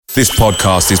This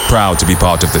podcast is proud to be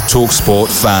part of the TalkSport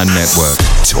Fan Network.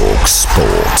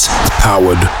 TalkSport.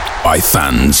 Powered by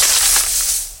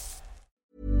fans.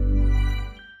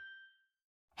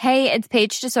 Hey, it's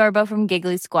Paige DeSorbo from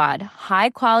Giggly Squad. High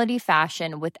quality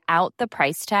fashion without the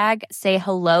price tag. Say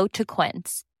hello to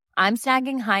Quince. I'm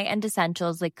snagging high-end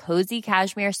essentials like cozy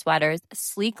cashmere sweaters,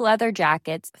 sleek leather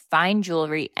jackets, fine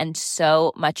jewelry, and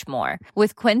so much more.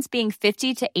 With Quince being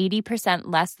 50 to 80%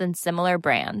 less than similar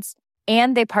brands.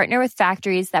 And they partner with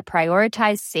factories that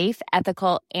prioritize safe,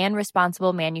 ethical, and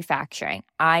responsible manufacturing.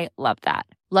 I love that.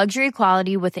 Luxury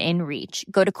quality within reach.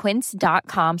 Go to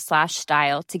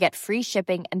quince.com/style to get free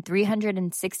shipping and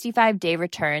 365-day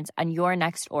returns on your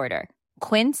next order.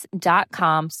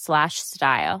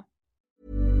 Quince.com/style.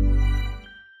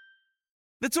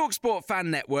 The TalkSport Fan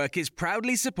Network is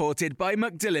proudly supported by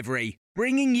McDelivery,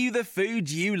 bringing you the food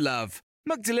you love.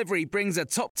 McDelivery brings a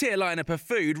top-tier lineup of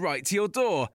food right to your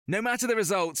door. No matter the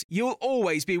result, you'll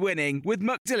always be winning with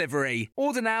McDelivery.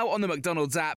 Order now on the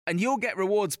McDonald's app and you'll get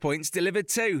rewards points delivered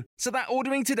too. So that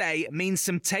ordering today means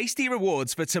some tasty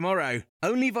rewards for tomorrow.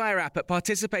 Only via app at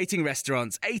participating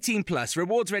restaurants. 18 plus.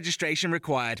 Rewards registration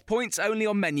required. Points only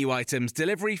on menu items.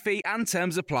 Delivery fee and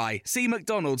terms apply. See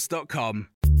mcdonalds.com.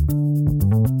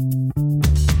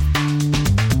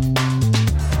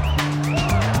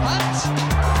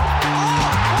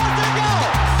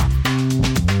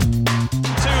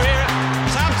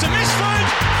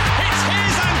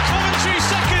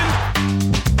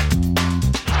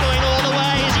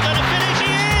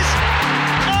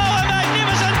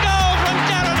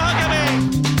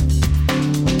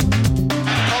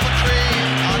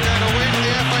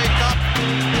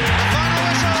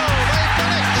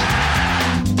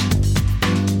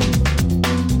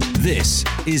 This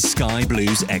is Sky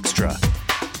Blues Extra.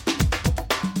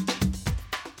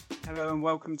 Hello and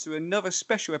welcome to another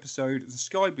special episode of the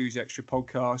Sky Blues Extra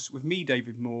podcast with me,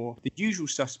 David Moore, the usual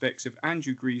suspects of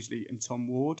Andrew Greasley and Tom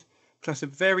Ward, plus a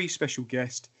very special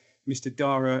guest, Mr.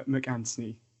 Dara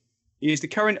McAnthony. He is the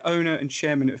current owner and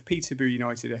chairman of Peterborough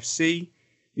United FC,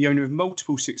 the owner of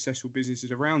multiple successful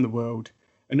businesses around the world,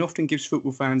 and often gives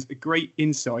football fans a great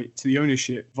insight to the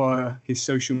ownership via his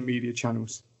social media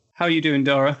channels. How are you doing,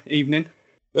 Dara? Evening.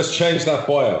 Let's change that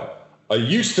bio. I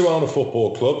used to own a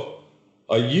football club.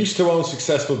 I used to own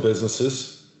successful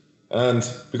businesses. And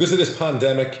because of this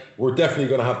pandemic, we're definitely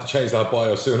going to have to change that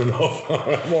bio soon enough.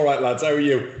 I'm all right, lads. How are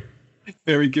you?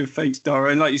 Very good, thanks,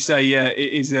 Dara. And like you say, yeah,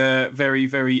 it is very,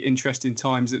 very interesting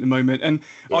times at the moment. And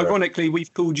ironically,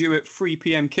 we've called you at 3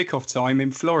 p.m. kickoff time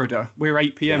in Florida. We're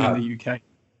 8 p.m. in the UK.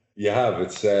 You have.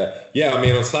 It's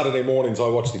on Saturday mornings I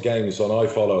watch the games on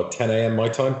iFollow at 10 a.m. my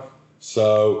time.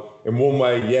 So in one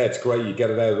way, yeah, it's great. You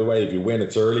get it out of the way. If you win,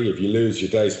 it's early. If you lose,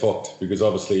 your day's fucked because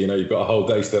obviously, you've got a whole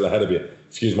day still ahead of you.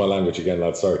 Excuse my language again,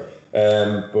 lads. Sorry.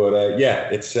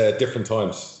 It's different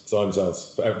time zones out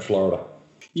in Florida.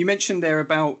 You mentioned there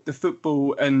about the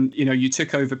football and, you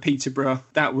took over Peterborough.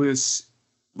 That was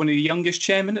one of the youngest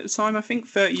chairmen at the time, I think,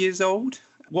 30 years old.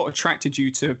 What attracted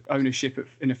you to ownership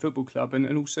in a football club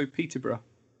and also Peterborough?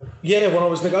 Yeah, when I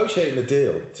was negotiating the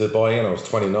deal to buy in, I was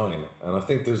 29. And I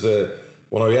think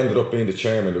when I ended up being the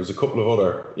chairman, there was a couple of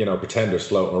other, pretenders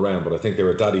floating around, but I think they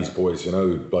were daddy's boys,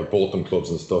 like bought them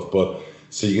clubs and stuff. But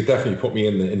so you could definitely put me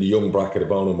in the young bracket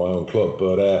of owning my own club.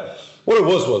 But what it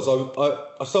was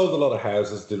I sold a lot of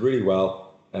houses, did really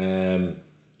well. I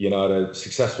had a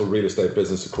successful real estate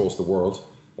business across the world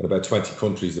in about 20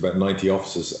 countries, about 90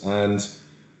 offices. And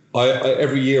I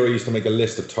every year I used to make a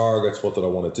list of targets. What did I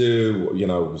want to do?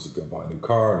 Was it going to buy a new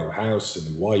car, a new house, a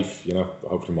new wife?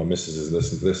 Hopefully my missus is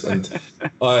listening to this. And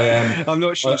I'm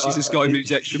not sure she's a Sky Blues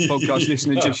Extra podcast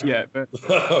listener just yet. But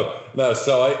no.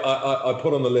 So I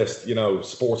put on the list,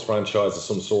 sports franchise of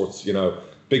some sorts.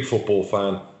 Big football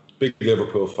fan, big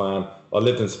Liverpool fan. I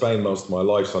lived in Spain most of my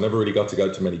life, so I never really got to go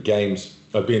to many games.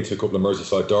 I've been to a couple of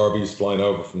Merseyside derbies, flying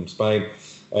over from Spain.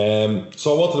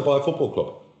 So I wanted to buy a football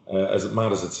club. As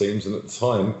mad as it seems, and at the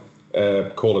time,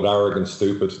 call it arrogant,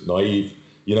 stupid, naive,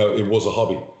 it was a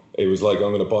hobby. It was like,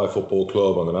 I'm going to buy a football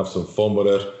club, I'm going to have some fun with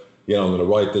it, I'm going to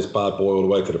ride this bad boy all the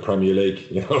way to the Premier League,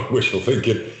 wishful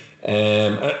thinking.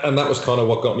 And that was kind of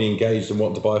what got me engaged in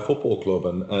wanting to buy a football club.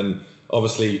 And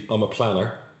obviously, I'm a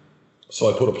planner, so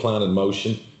I put a plan in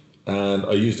motion, and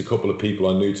I used a couple of people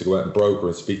I knew to go out and broker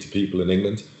and speak to people in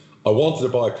England. I wanted to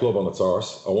buy a club on its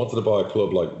arse. I wanted to buy a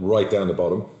club like right down the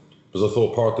bottom, because I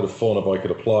thought part of the fun, if I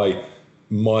could apply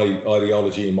my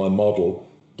ideology and my model,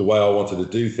 the way I wanted to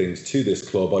do things to this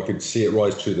club, I could see it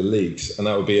rise through the leagues, and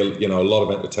that would be a lot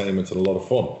of entertainment and a lot of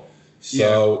fun.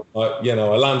 So I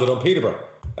landed on Peterborough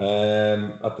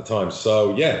at the time.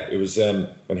 So yeah, it was, and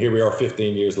here we are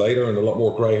 15 years later, and a lot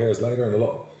more grey hairs later, and a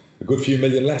lot a good few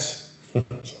million less.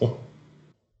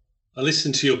 I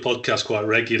listen to your podcast quite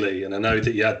regularly, and I know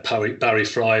that you had Barry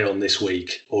Fry on this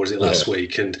week, or was it last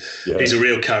week? And he's a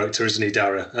real character, isn't he,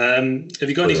 Dara? Have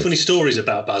you got any funny stories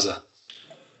about Bazza?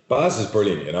 Baz is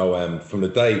brilliant, from the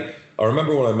day, I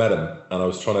remember when I met him, and I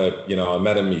was trying to, I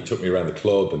met him, he took me around the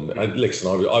club, and listen,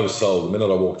 I was sold. The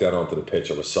minute I walked out onto the pitch,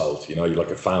 I was sold. You're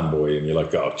like a fanboy, and you're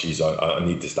like, oh, geez, I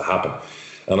need this to happen.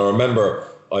 And I remember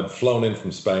I'd flown in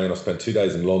from Spain, I spent 2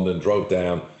 days in London, drove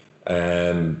down,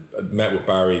 and met with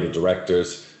Barry, the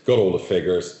directors, got all the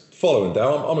figures. Following day,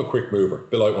 I'm a quick mover. A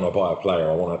bit like when I buy a player,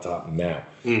 I want it to happen now.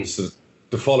 So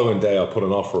the following day, I put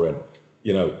an offer in,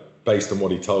 based on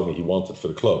what he told me he wanted for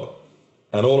the club.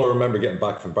 And all I remember getting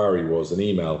back from Barry was an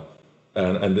email,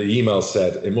 and the email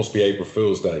said, "It must be April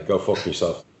Fool's Day. Go fuck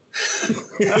yourself."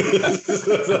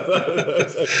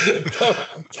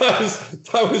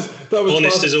 that was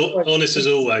honest as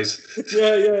always.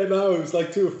 No, it was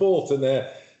like to a fault, and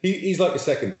he's like a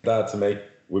second dad to me.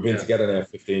 We've been together now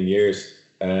 15 years.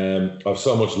 I have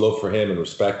so much love for him and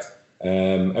respect.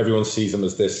 Everyone sees him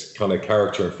as this kind of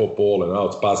character in football, and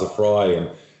it's Bazza Fry, and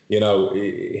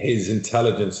his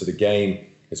intelligence of the game,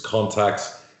 his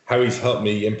contacts, how he's helped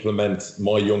me implement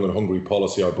my young and hungry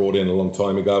policy I brought in a long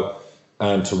time ago,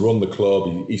 and to run the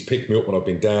club. He's picked me up when I've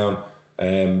been down.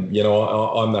 I'm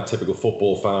that typical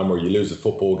football fan where you lose a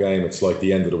football game, it's like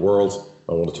the end of the world.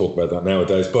 I don't want to talk about that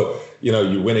nowadays, but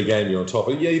you win a game, you're on top.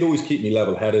 But he'd always keep me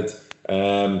level-headed.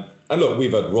 And look,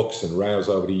 we've had rucks and rows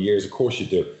over the years, of course you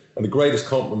do. And the greatest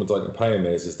compliment I can pay him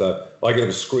is that I could have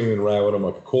a screaming row with him,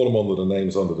 I could call him under the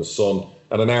names under the sun,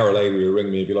 and an hour later he'll ring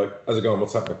me and be like, "How's it going?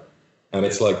 What's happening?" And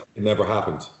it's like, it never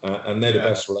happened. And they're the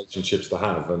best relationships to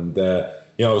have. And,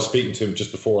 I was speaking to him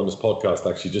just before on this podcast,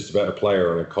 actually, just about a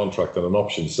player and a contract and an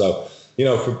option. So,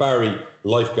 for Barry,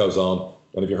 life goes on.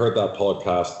 And if you heard that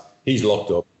podcast, he's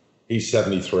locked up. He's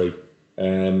 73.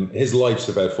 His life's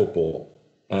about football.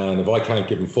 And if I can't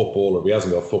give him football, or if he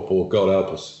hasn't got football, God help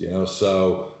us,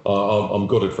 So I'm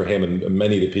gutted for him and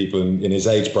many of the people in his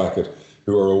age bracket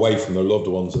who are away from their loved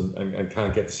ones and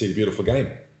can't get to see the beautiful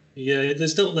game. Yeah,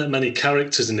 there's not that many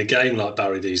characters in the game like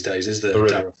Barry these days, is there?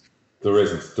 There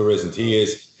isn't. He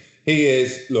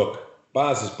is. Look,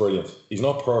 Baz is brilliant. He's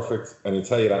not perfect, and he'll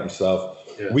tell you that himself.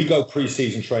 Yeah. We go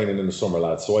pre-season training in the summer,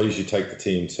 lads. So I usually take the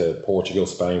team to Portugal,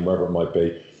 Spain, wherever it might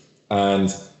be.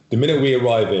 And the minute we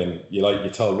arrive in, you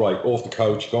tell, right, off the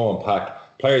coach, go on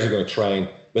pack. Players are going to train.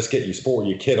 Let's get your sport,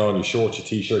 your kit on, your shorts, your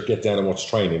t-shirt, get down and watch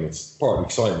training. It's part of the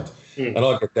excitement. And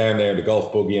I'll get down there in the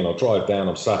golf buggy and I'll drive down.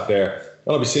 I'm sat there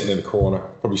and I'll be sitting in the corner,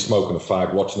 probably smoking a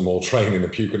fag, watching them all training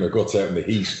and puking their guts out in the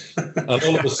heat. And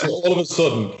all of a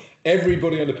sudden,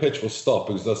 everybody on the pitch will stop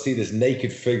because they'll see this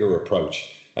naked figure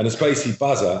approach. And it's basically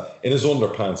Bazza in his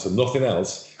underpants and nothing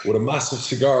else, with a massive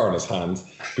cigar in his hand,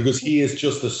 because he is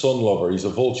just a sun lover. He's a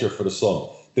vulture for the sun.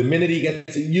 The minute he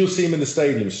gets, you'll see him in the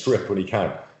stadium strip when he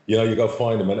can. You go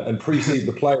find him and pre-season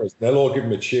the players. They'll all give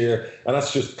him a cheer, and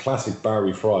that's just classic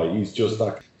Barry Fry. He's just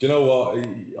that. Do you know what?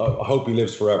 I hope he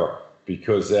lives forever,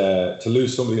 because to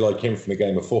lose somebody like him from the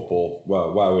game of football,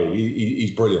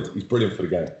 he's brilliant. He's brilliant for the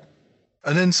game.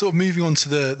 And then sort of moving on to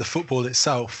the football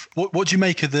itself, what do you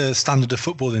make of the standard of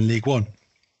football in League One?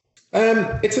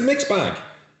 It's a mixed bag.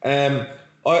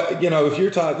 If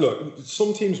you're look,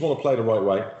 some teams want to play the right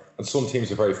way, and some teams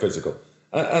are very physical.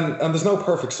 And there's no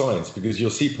perfect science, because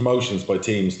you'll see promotions by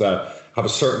teams that have a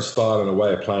certain style and a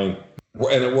way of playing,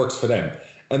 and it works for them.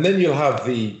 And then you'll have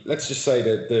let's just say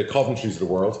the Coventries of the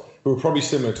world, who are probably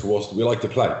similar to us, that we like to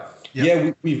play.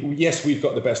 Yeah, we've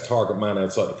got the best target man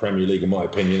outside the Premier League, in my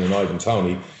opinion, in Ivan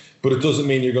Toney, but it doesn't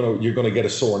mean you're gonna get a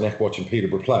sore neck watching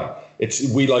Peterborough play.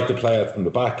 We like to play out from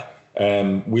the back.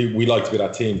 We like to be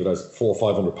that team that has 400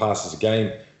 or 500 passes a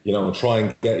game, and try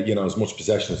and get as much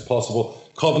possession as possible.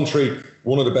 Coventry,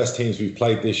 one of the best teams we've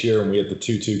played this year, and we had the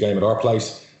 2-2 game at our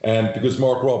place, because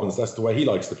Mark Robbins, that's the way he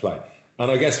likes to play. And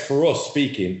I guess for us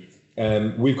speaking,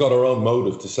 we've got our own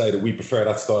motive to say that we prefer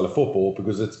that style of football,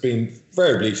 because it's been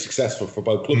variably successful for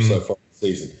both clubs so far this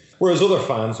season. Whereas other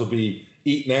fans will be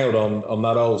eating out on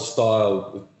that old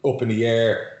style, up in the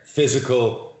air,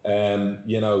 physical,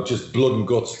 just blood and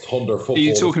guts, thunder football. Are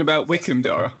you talking about Wickham,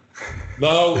 Dara?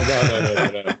 No.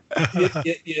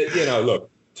 Look,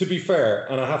 to be fair,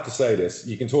 and I have to say this,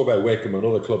 you can talk about Wickham and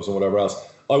other clubs and whatever else.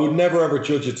 I would never ever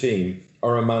judge a team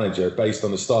or a manager based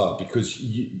on the style, because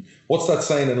what's that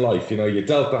saying in life? You're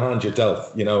dealt the hand you're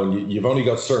dealt, and you've only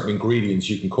got certain ingredients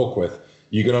you can cook with.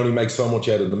 You can only make so much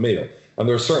out of the meal. And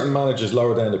there are certain managers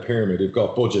lower down the pyramid who've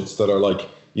got budgets that are like,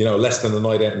 less than a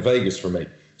night out in Vegas for me.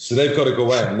 So they've got to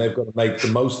go out and they've got to make the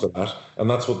most of that. And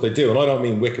that's what they do. And I don't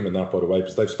mean Wickham in that, by the way,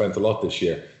 because they've spent a lot this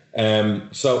year.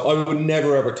 So I would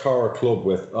never ever tar a club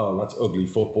with, oh, that's ugly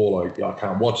football, I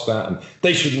can't watch that, and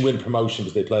they shouldn't win promotion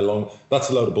because they play long. That's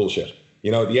a load of bullshit.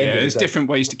 You know, at the end of the there's day, different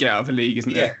ways to get out of a league,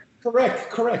 isn't there?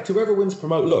 Correct. Whoever wins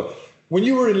promote. Look, when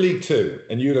you were in League Two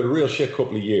and you had a real shit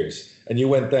couple of years and you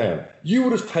went down, you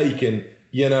would have taken,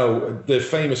 you know, the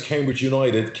famous Cambridge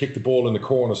United kick the ball in the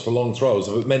corners for long throws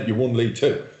if it meant you won League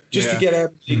Two. Just to get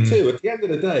out of League Two. At the end of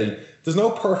the day, there's no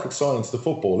perfect science to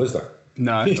football, is there?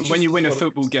 No. When you win a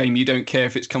football game, you don't care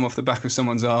if it's come off the back of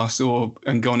someone's arse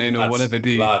and gone in or whatever, do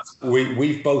you? Lads,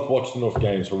 we've both watched enough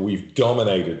games where we've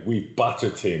dominated, we've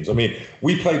battered teams. I mean,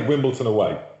 we played Wimbledon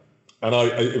away. And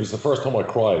it was the first time I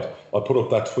cried. I put up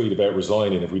that tweet about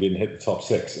resigning if we didn't hit the top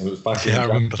 6. And it was back in I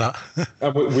remember that.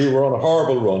 And we were on a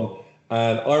horrible run.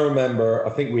 And I remember, I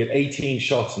think we had 18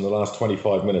 shots in the last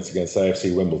 25 minutes against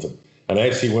AFC Wimbledon. And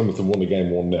AFC Wimbledon won the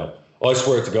game 1-0. I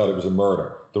swear to God, it was a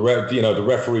murder. The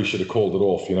referee should have called it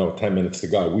off, 10 minutes to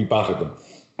go. We battered them.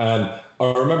 And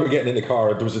I remember getting in the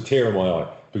car, there was a tear in my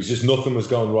eye because just nothing was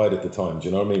going right at the time. Do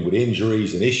you know what I mean? With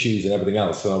injuries and issues and everything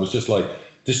else. And I was just like,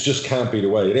 this just can't be the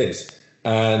way it is.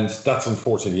 And that's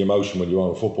unfortunately the emotion when you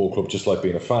own a football club, just like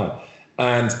being a fan.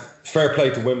 And fair play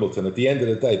to Wimbledon. At the end of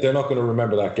the day, they're not going to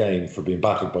remember that game for being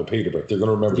battered by Peterborough. They're going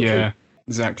to remember the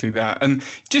exactly that. And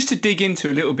just to dig into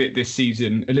a little bit this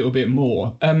season, a little bit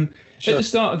more, sure. At the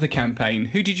start of the campaign,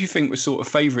 who did you think were sort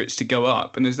of favourites to go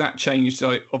up? And has that changed,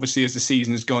 obviously, as the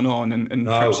season has gone on? And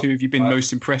perhaps who have you been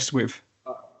most impressed with?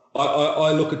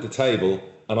 I look at the table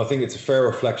and I think it's a fair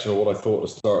reflection of what I thought at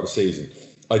the start of the season.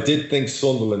 I did think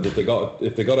Sunderland, if they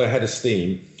got ahead of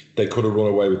steam, they could have run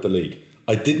away with the league.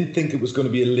 I didn't think it was going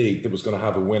to be a league that was going to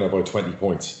have a winner by 20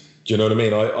 points. Do you know what I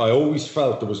mean? I always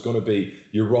felt there was going to be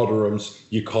your Rotherhams,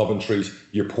 your Coventrys,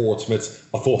 your Portsmouths.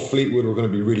 I thought Fleetwood were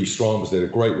going to be really strong because they had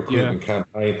a great recruitment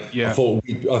campaign. Yeah. I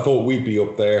thought we'd be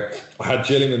up there. I had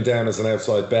Gillingham down as an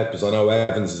outside bet because I know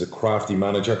Evans is a crafty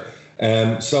manager.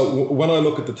 So when I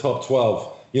look at the top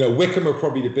 12, Wycombe are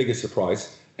probably the biggest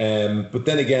surprise. But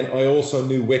then again, I also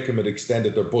knew Wycombe had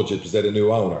extended their budget because they had a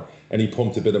new owner and he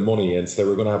pumped a bit of money in, so they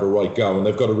were going to have a right go, and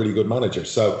they've got a really good manager.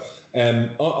 So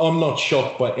I'm not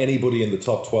shocked by anybody in the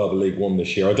top 12 of League One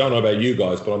this year. I don't know about you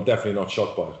guys, but I'm definitely not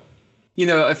shocked by it.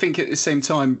 I think at the same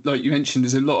time, like you mentioned,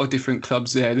 there's a lot of different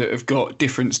clubs there that have got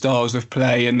different styles of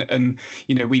play. And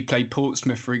we played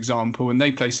Portsmouth, for example, and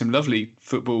they play some lovely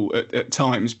football at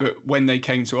times. But when they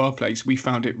came to our place, we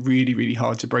found it really, really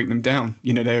hard to break them down.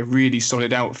 They're a really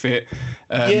solid outfit.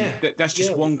 That's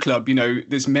just one club.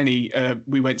 There's many.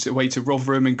 We went away to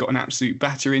Rotherham and got an absolute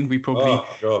battering. We probably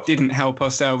didn't help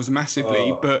ourselves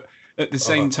massively. But at the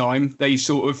same time, they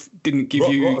sort of didn't give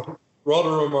you...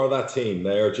 Rotherham are that team.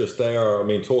 They are,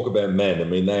 talk about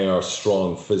men. They are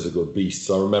strong, physical beasts.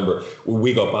 I remember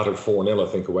we got battered 4-0,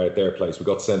 I think, away at their place. We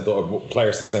got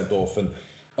players sent off. And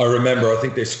I remember, I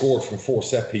think they scored from 4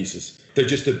 set pieces. They're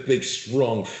just a big,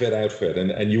 strong, fit outfit.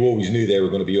 And you always knew they were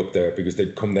going to be up there because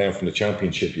they'd come down from the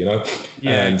championship, Yeah,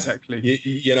 and, exactly.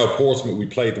 Portsmouth, we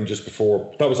played them just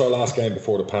before. That was our last game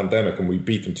before the pandemic, and we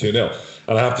beat them 2-0.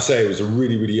 And I have to say, it was a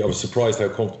really, really, I was surprised how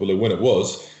comfortable a win it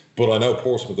was. But I know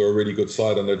Portsmouth are a really good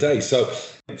side on their day. So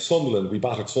Sunderland, we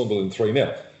battered Sunderland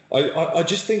 3-0. I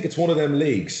just think it's one of them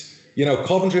leagues.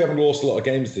 Coventry haven't lost a lot of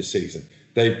games this season.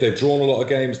 They've drawn a lot of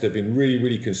games. They've been really,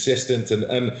 really consistent.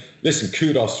 And listen,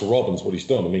 kudos to Robbins, what he's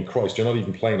done. Christ, you're not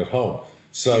even playing at home.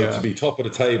 So to be top of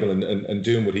the table and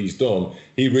doing what he's done,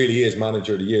 he really is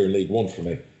manager of the year in League One for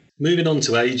me. Moving on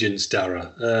to agents,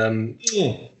 Dara.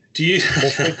 Do you...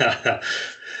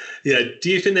 Yeah, do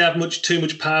you think they have too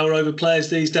much power over players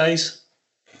these days?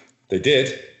 They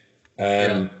did.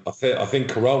 I think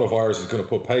coronavirus is going to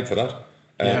put paid to that.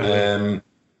 I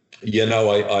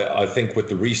think with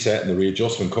the reset and the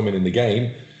readjustment coming in the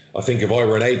game, I think if I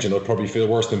were an agent, I'd probably feel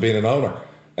worse than being an owner.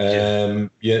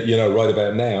 Right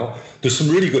about now, there's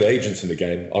some really good agents in the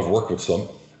game. I've worked with some,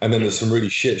 and then there's some really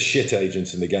shit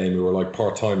agents in the game who are like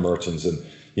part-time merchants, and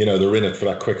they're in it for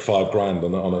that quick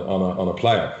 $5,000 on a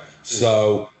player.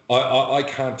 So. I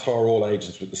can't tar all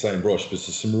agents with the same brush because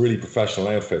there's some really professional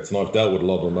outfits, and I've dealt with a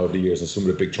lot of them over the years and some of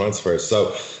the big transfers.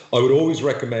 So I would always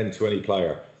recommend to any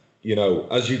player,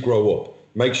 as you grow up,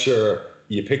 make sure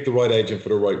you pick the right agent for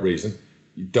the right reason.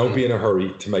 Don't be in a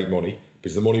hurry to make money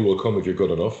because the money will come if you're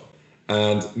good enough.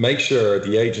 And make sure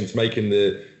the agent's making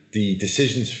the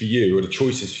decisions for you or the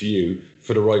choices for you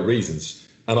for the right reasons.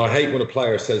 And I hate when a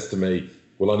player says to me,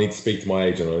 well, I need to speak to my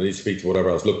agent or I need to speak to whatever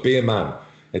else. Look, be a man.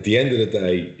 At the end of the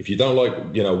day, if you don't like,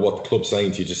 what the club's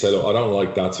saying to you, just say, look, I don't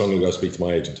like that, so I'm going to go speak to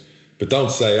my agent. But don't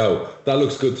say, oh, that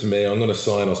looks good to me, I'm going to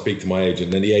sign, I'll speak to my agent.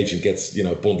 And then the agent gets,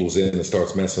 bundles in and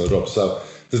starts messing it up. So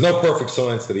there's no perfect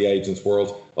science to the agent's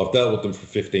world. I've dealt with them for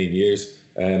 15 years.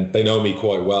 They know me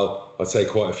quite well. I'd say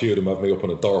quite a few of them have me up on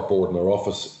a dartboard in their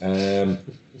office.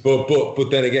 But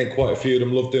then again, quite a few of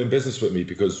them love doing business with me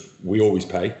because we always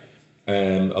pay.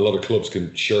 A lot of clubs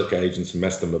can shirk agents and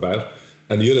mess them about.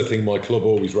 And the other thing my club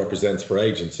always represents for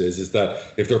agents is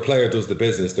that if their player does the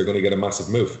business, they're going to get a massive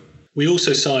move. We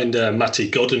also signed Matty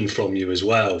Godden from you as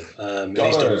well. And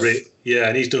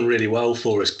he's done really well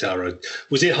for us, Darragh.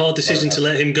 Was it a hard decision to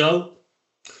let him go?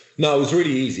 No, it was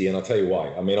really easy, and I'll tell you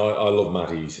why. I mean, I love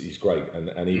Matty. He's great,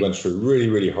 and he went through a really,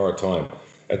 really hard time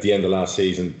at the end of last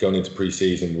season, going into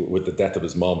pre-season with the death of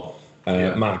his mum.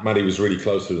 Matty was really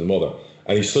close to his mother.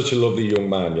 And he's such a lovely young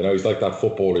man, you know. He's like that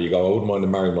footballer. You go, I wouldn't mind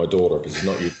him marrying my daughter because he's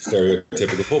not your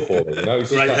stereotypical footballer, you know. He's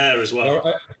great hair as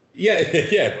well.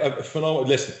 Phenomenal.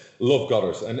 Listen, love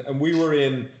Goddard. And we were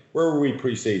in, where were we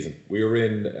pre-season? We were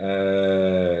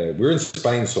in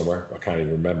Spain somewhere. I can't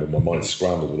even remember. My mind's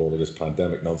scrambled with all of this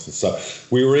pandemic nonsense. So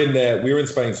we were in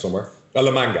Spain somewhere,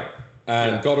 La Manga.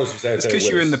 And Goddard was out there. It's because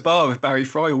you were in the bar with Barry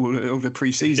Fry all the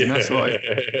pre-season, that's why.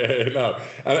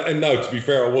 No, to be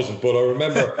fair, I wasn't. But I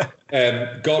remember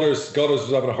Goddard was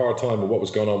having a hard time with what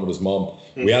was going on with his mum.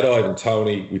 We had Ivan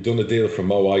Toney. We'd done a deal for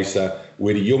Mo Isa.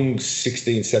 We had a young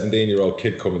 16, 17-year-old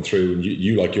kid coming through. And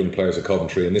you like young players at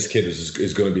Coventry. And this kid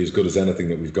is going to be as good as anything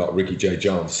that we've got, Ricky J.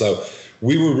 Jones. So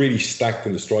we were really stacked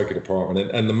in the striker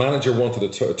department. And the manager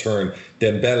wanted to turn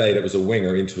Dembele, that was a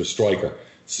winger, into a striker.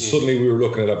 So suddenly we were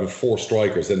looking at having 4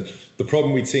 strikers. And the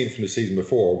problem we'd seen from the season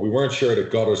before, we weren't sure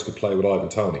that Goddard could play with Ivan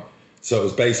Toney. So it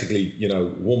was basically,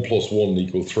 1 +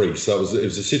 1 = 3. So it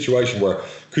was a situation where,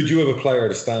 could you have a player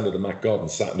the standard of Matt Godden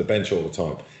sat on the bench all the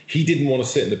time? He didn't want to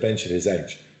sit on the bench at his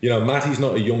age. Matty's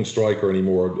not a young striker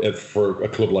anymore for a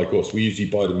club like us. We usually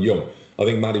buy them young. I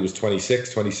think Matty was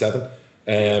 26, 27.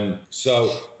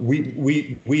 So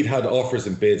we'd had offers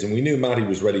and bids, and we knew Matty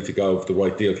was ready to go if the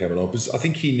right deal came along, because I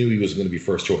think he knew he was going to be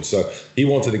first choice. So he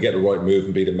wanted to get the right move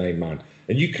and be the main man,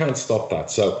 and you can't stop that.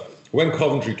 So when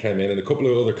Coventry came in and a couple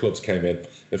of other clubs came in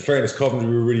fairness, Coventry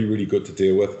were really, really good to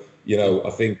deal with. I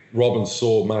think Robin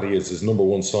saw Matty as his number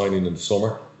 1 signing in the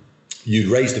summer. You'd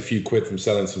raised a few quid from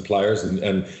selling some players,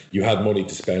 and you had money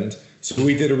to spend. So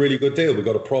we did a really good deal. We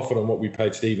got a profit on what we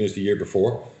paid Stevenage the year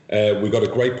before. We got a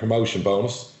great promotion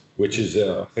bonus, which is,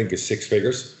 I think, is 6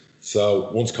 figures. So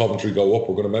once Coventry go up,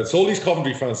 we're going to make. So all these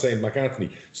Coventry fans saying,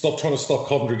 McAnthony, stop trying to stop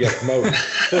Coventry getting promoted.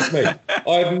 Trust me,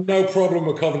 I have no problem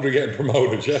with Coventry getting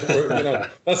promoted. Yeah,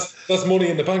 that's money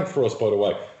in the bank for us, by the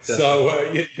way. So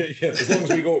as long as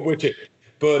we go up with it.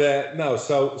 But no,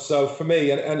 so for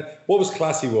me, and what was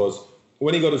classy was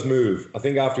when he got his move. I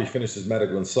think after he finished his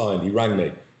medical and signed, he rang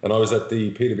me. And I was at the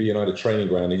Peterborough United training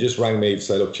ground. He just rang me to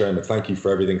say, look, Chairman, thank you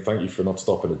for everything. Thank you for not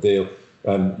stopping the deal.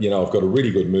 And, I've got a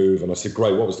really good move. And I said,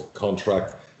 great, what was the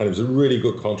contract? And it was a really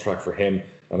good contract for him.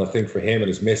 And I think for him and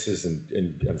his missus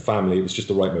and family, it was just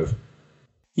the right move.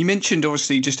 You mentioned,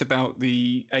 obviously, just about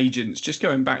the agents, just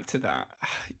going back to that,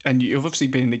 and you've obviously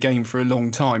been in the game for a long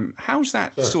time. How's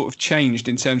that sort of changed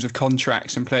in terms of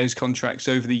contracts and players' contracts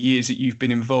over the years that you've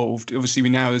been involved? Obviously,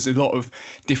 there's a lot of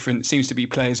different, seems to be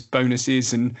players'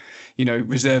 bonuses and,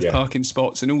 reserve parking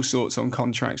spots and all sorts on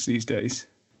contracts these days.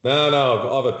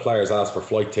 No, I've had players ask for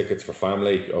flight tickets for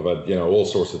family, I've had, all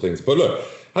sorts of things. But look,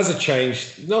 has it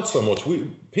changed? Not so much.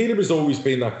 Peterborough's always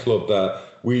been that club that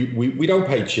we don't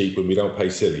pay cheap and we don't pay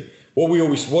silly. What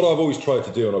I've always tried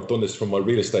to do, and I've done this from my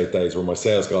real estate days where my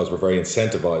sales guys were very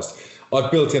incentivized,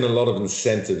 I've built in a lot of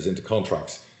incentives into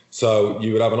contracts. So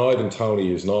you would have an Ivan Toney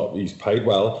he's paid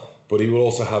well, but he will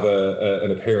also have an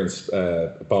appearance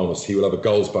bonus. He will have a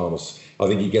goals bonus. I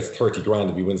think he gets 30 grand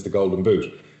if he wins the Golden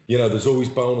Boot. There's always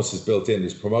bonuses built in.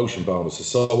 There's promotion bonuses.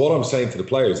 So what I'm saying to the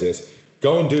players is,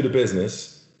 go and do the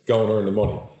business, go and earn the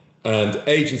money. And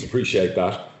agents appreciate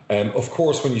that. Of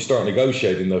course, when you start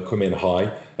negotiating, they'll come in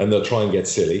high and they'll try and get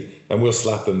silly, and we'll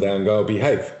slap them down and go,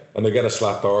 behave. And they'll get a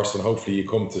slapped arse, and hopefully you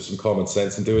come to some common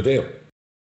sense and do a deal.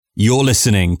 You're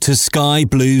listening to Sky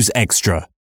Blues Extra.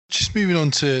 Just moving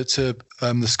on to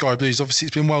the Sky Blues, obviously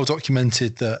it's been well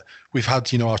documented that we've had,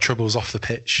 our troubles off the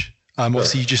pitch.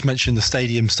 Obviously, you just mentioned the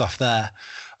stadium stuff there.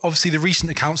 Obviously, the recent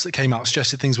accounts that came out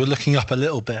suggested things were looking up a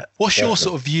little bit. What's your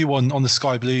sort of view on the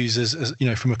Sky Blues as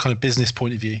from a kind of business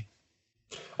point of view?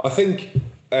 I think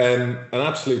an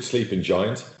absolute sleeping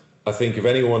giant. I think if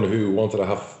anyone who wanted to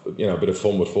have a bit of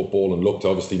fun with football and look to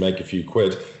obviously make a few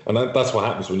quid, and that's what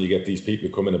happens when you get these people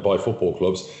who come in and buy football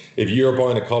clubs. If you're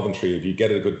buying a Coventry, if you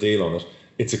get a good deal on it,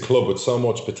 it's a club with so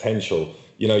much potential.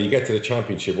 You get to the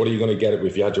Championship, what are you going to get it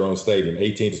if you had your own stadium?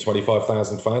 18 to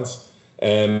 25,000 fans?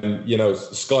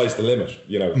 Sky's the limit,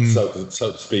 so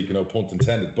to speak, pun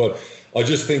intended. But I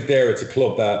just think it's a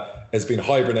club that has been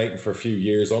hibernating for a few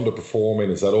years, underperforming,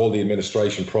 has had all the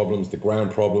administration problems, the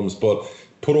ground problems, but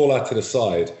put all that to the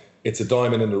side, it's a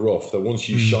diamond in the rough that once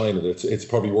you shine it, it's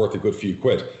probably worth a good few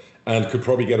quid and could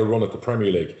probably get a run at the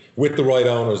Premier League with the right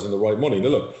owners and the right money. Now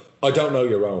look, I don't know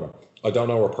your owner. I don't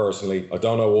know her personally. I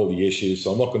don't know all the issues,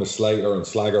 so I'm not going to slate her and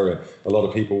slag her. And a lot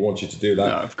of people want you to do that.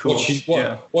 No, of course.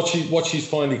 What she's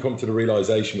finally come to the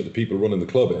realization with the people running the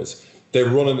club is they're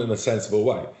running it in a sensible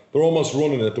way. They're almost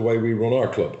running it the way we run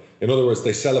our club. In other words,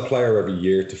 they sell a player every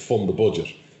year to fund the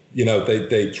budget. You know,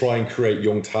 they try and create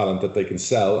young talent that they can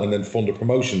sell and then fund a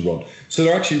promotion run. So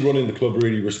they're actually running the club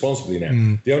really responsibly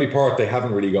now. The only part they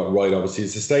haven't really got right, obviously,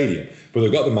 is the stadium. But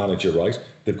they've got the manager right.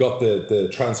 They've got the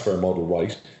transfer model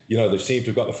right. You know, they seem to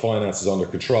have got the finances under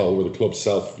control where the club's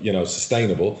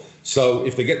sustainable. So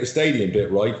if they get the stadium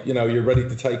bit right, you know, you're ready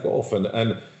to take off.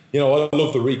 And you know, I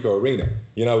love the Ricoh Arena.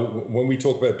 You know, when we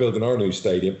talk about building our new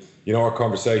stadium, you know, our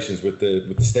conversations with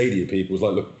the stadium people was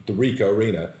like, look, the Ricoh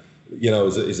Arena, you know,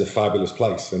 is a fabulous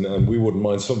place, and we wouldn't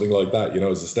mind something like that, you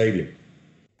know, as a stadium.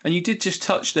 And you did just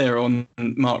touch there on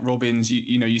Mark Robins.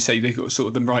 You know, you say they got sort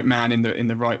of the right man in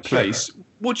the right place. Sure.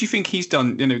 What do you think he's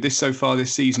done, you know, this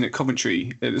season at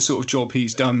Coventry, the sort of job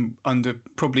he's done under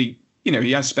probably, you know,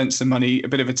 he has spent some money, a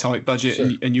bit of a tight budget,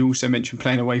 sure. and you also mentioned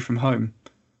playing away from home.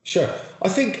 Sure. I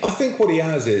think what he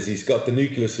has is he's got the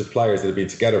nucleus of players that have been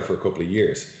together for a couple of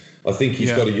years. I think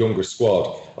he's got a younger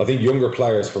squad. I think younger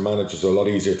players for managers are a lot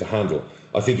easier to handle.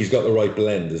 I think he's got the right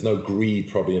blend. There's no greed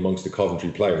probably amongst the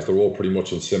Coventry players. They're all pretty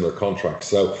much on similar contracts.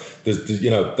 So there's you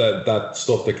know, that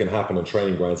stuff that can happen on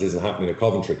training grounds isn't happening at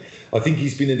Coventry. I think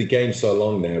he's been in the game so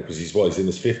long now because he's in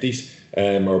his 50s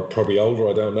or probably older,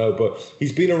 I don't know. But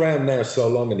he's been around now so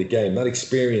long in the game. That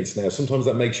experience now, sometimes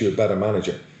that makes you a better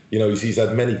manager. You know, he's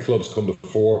had many clubs come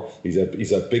before. He's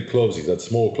had big clubs. He's had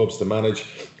small clubs to manage.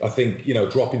 I think, you know,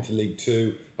 dropping to League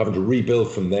Two, having to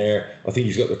rebuild from there. I think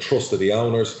he's got the trust of the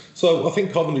owners. So I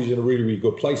think Coventry's in a really, really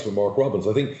good place with Mark Robins.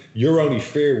 I think your only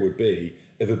fear would be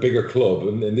if a bigger club,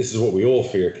 and this is what we all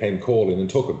fear, came calling and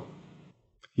took him.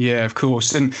 Yeah, of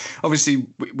course. And obviously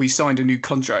we signed a new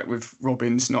contract with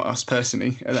Robins, not us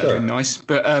personally. That would be nice.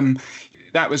 But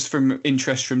that was from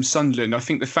interest from Sunderland. I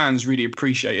think the fans really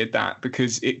appreciated that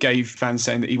because it gave fans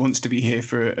saying that he wants to be here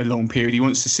for a long period. He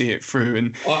wants to see it through.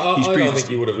 And I don't think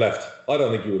he would have left. I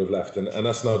don't think he would have left. And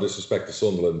that's no disrespect to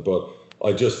Sunderland. But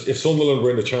if Sunderland were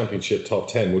in the Championship top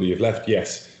 10, would he have left?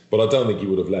 Yes. But I don't think he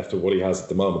would have left with what he has at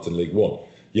the moment in League One.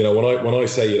 You know, when I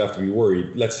say you'd have to be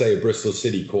worried, let's say a Bristol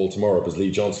City called tomorrow because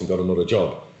Lee Johnson got another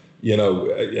job. You know,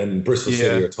 and Bristol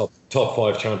City are top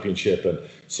 5 Championship, and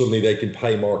suddenly they can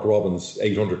pay Mark Robins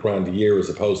 $800,000 a year as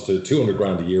opposed to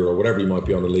 $200,000 a year or whatever he might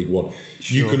be on the League One.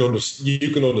 Sure. You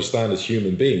can understand as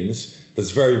human beings that's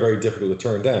very, very difficult to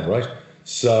turn down, right?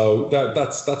 So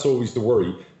that's always the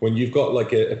worry when you've got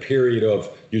like a period of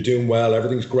you're doing well,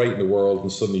 everything's great in the world,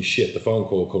 and suddenly the phone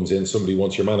call comes in, somebody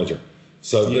wants your manager.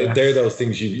 So they're those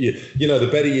things you know, the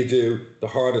better you do, the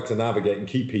harder to navigate and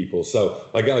keep people. So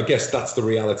I guess that's the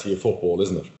reality of football,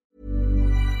 isn't it?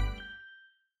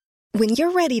 When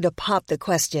you're ready to pop the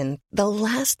question, the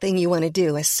last thing you want to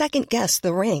do is second guess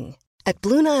the ring. At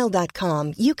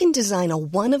BlueNile.com, you can design a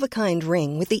one-of-a-kind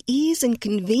ring with the ease and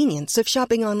convenience of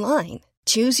shopping online.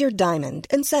 Choose your diamond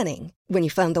and setting. When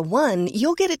you find the one,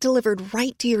 you'll get it delivered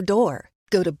right to your door.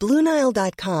 Go to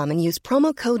BlueNile.com and use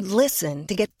promo code LISTEN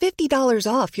to get $50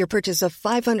 off your purchase of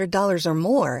 $500 or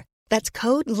more. That's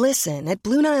code LISTEN at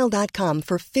BlueNile.com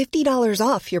for $50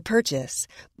 off your purchase.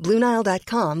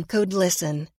 BlueNile.com, code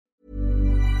LISTEN.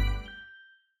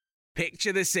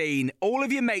 Picture the scene. All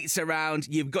of your mates around,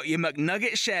 you've got your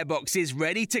McNugget share boxes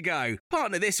ready to go.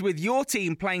 Partner this with your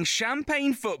team playing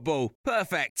champagne football.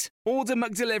 Perfect. Order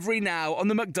McDelivery now on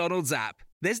the McDonald's app.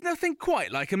 There's nothing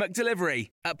quite like a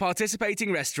McDelivery. At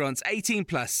participating restaurants, 18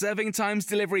 plus, serving times,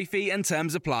 delivery fee and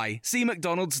terms apply. See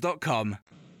mcdonalds.com.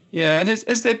 Yeah, and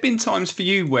has there been times for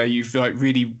you where you've like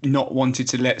really not wanted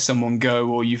to let someone go,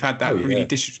 or you've had that really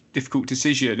difficult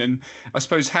decision? And I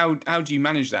suppose how do you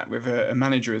manage that with a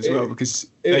manager as well? Because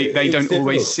they don't difficult.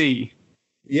 Always see.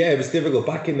 Yeah, it was difficult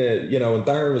back in the, you know, when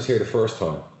Darren was here the first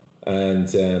time,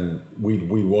 and we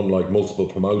won like multiple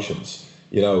promotions.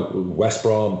 You know, West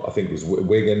Brom, I think it was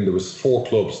Wigan. There was 4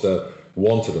 clubs that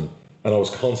wanted him, and I was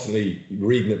constantly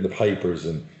reading it in the papers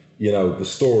and, you know, the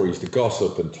stories, the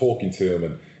gossip, and talking to him.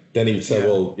 And then he'd say,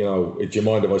 well, you know, do you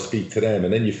mind if I speak to them?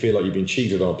 And then you feel like you've been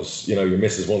cheated on because, you know, your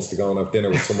missus wants to go and have dinner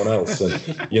with someone else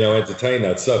and, you know, entertain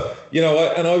that. So, you know,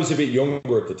 I was a bit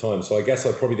younger at the time, so I guess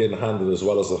I probably didn't handle it as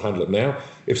well as I handle it now.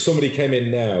 If somebody came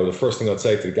in now, the first thing I'd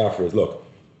say to the gaffer is, look,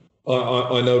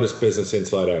 I know this business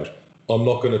inside out. I'm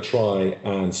not going to try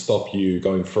and stop you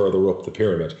going further up the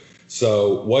pyramid.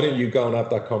 So why don't you go and have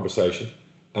that conversation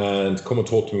and come and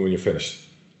talk to me when you're finished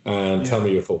and tell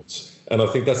me your thoughts. And I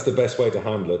think that's the best way to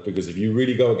handle it, because if you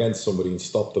really go against somebody and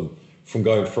stop them from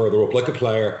going further up, like a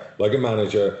player, like a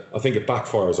manager, I think it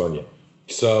backfires on you.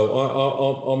 So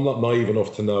I'm not naive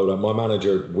enough to know that my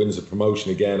manager wins a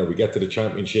promotion again, or we get to the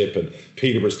championship and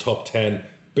Peterborough's top 10,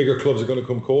 bigger clubs are going to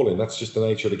come calling. That's just the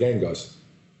nature of the game, guys.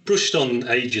 Brushed on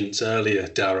agents earlier,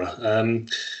 Dara.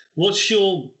 What's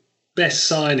your best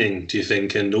signing, do you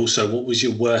think? And also, what was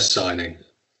your worst signing?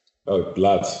 Oh,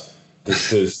 lads,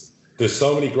 there's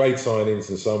so many great signings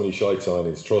and so many shite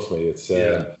signings. Trust me, it's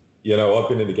I've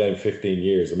been in the game 15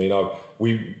 years. I mean,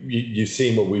 you've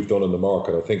seen what we've done in the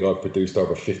market. I think I've produced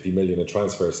over 50 million in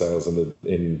transfer sales in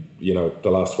the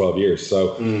last 12 years.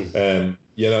 So, I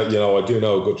do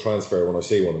know a good transfer when I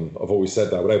see one, and I've always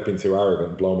said that without being too arrogant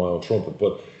and blowing my own trumpet.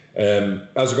 But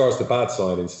as regards to bad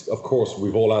signings, of course,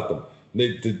 we've all had them.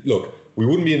 Look, we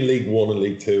wouldn't be in League One and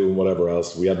League Two and whatever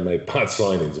else we hadn't made bad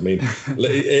signings. I mean,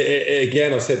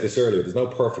 again, I said this earlier, there's no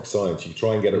perfect science. You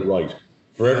try and get it right.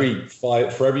 For every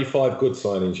five good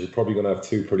signings, you're probably going to have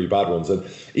 2 pretty bad ones. And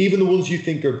even the ones you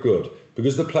think are good,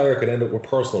 because the player could end up with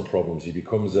personal problems. He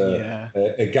becomes a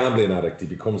gambling addict. He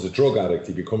becomes a drug addict.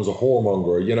 He becomes a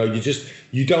whoremonger.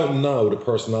 You don't know the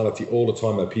personality all the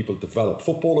time that people develop.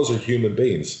 Footballers are human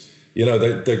beings. They're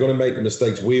going to make the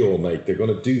mistakes we all make. They're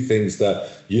going to do things that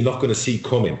you're not going to see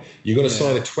coming. You're going to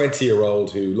sign a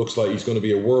 20-year-old who looks like he's going to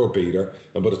be a world beater,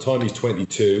 and by the time he's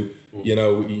 22,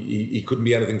 he couldn't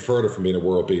be anything further from being a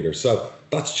world beater. So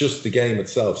that's just the game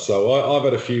itself. So I've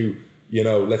had a few,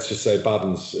 let's just say bad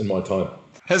ones in my time.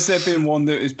 Has there been one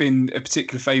that has been a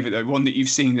particular favourite, though? One that you've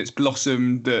seen that's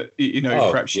blossomed that,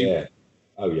 perhaps you... Yeah.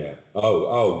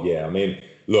 Oh, yeah. I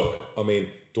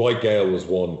mean, Dwight Gale was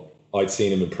one. I'd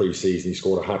seen him in pre-season. He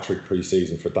scored a hat-trick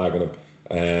pre-season for Dagenham.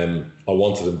 I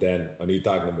wanted him then. I knew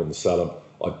Dagenham wouldn't sell him.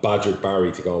 I badgered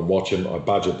Barry to go and watch him. I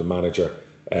badgered the manager.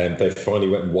 And they finally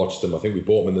went and watched him. I think we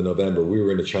bought him in the November. We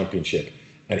were in the championship.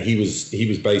 And he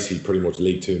was basically pretty much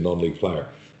League Two non-league player.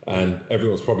 And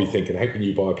everyone's probably thinking, how can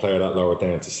you buy a player that lower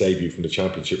down to save you from the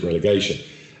championship relegation?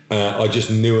 I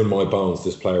just knew in my bones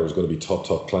this player was going to be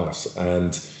top class.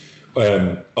 And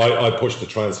I pushed the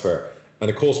transfer. And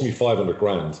it cost me 500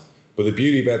 grand. But the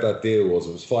beauty about that deal was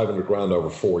it was 500 grand over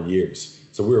 4 years.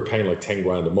 So we were paying like 10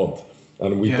 grand a month.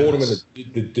 And we bought him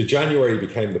in the January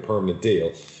became the permanent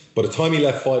deal. By the time he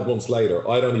left 5 months later,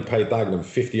 I'd only paid Dagenham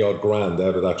 50 odd grand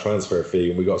out of that transfer fee,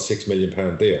 and we got a £6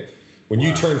 million deal. When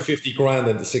you turn 50 grand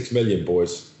into 6 million,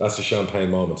 boys, that's a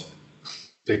champagne moment.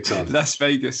 Big time. Las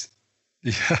Vegas.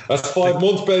 Yeah. That's 5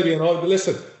 months, baby. And I've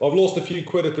lost a few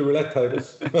quid at the roulette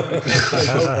tables. But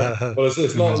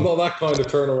it's not that kind of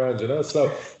turnaround,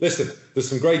 So listen, there's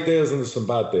some great deals and there's some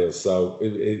bad deals. So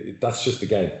that's just the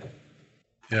game.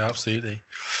 Yeah, absolutely.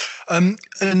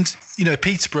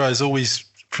 Peterborough is always,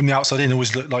 from the outside in,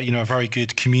 always looked like, a very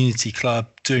good community club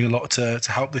doing a lot to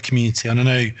help the community. And I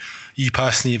know you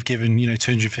personally have given,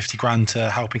 250 grand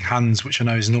to Helping Hands, which I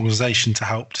know is an organisation to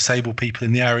help disabled people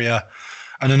in the area.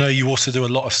 And I know you also do a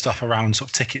lot of stuff around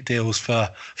sort of ticket deals for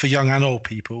young and old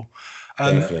people.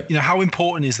 How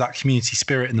important is that community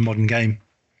spirit in the modern game?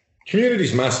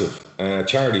 Community's massive.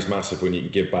 Charity's massive when you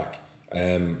can give back.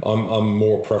 I'm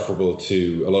more preferable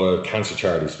to a lot of cancer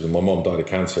charities, because my mum died of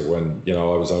cancer when I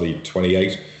was only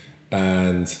 28,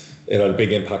 and it had a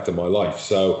big impact on my life.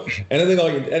 So anything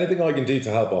I can do to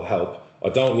help, I'll help. I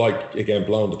don't like, again,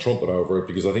 blowing the trumpet over it,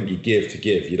 because I think you give to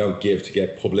give. You don't give to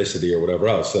get publicity or whatever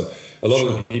else. And a lot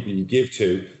of the people you give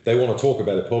to, they want to talk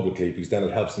about it publicly, because then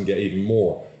it helps them get even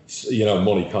more,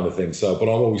 money kind of thing. So, but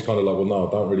I'm always kind of like, well, no,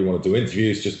 I don't really want to do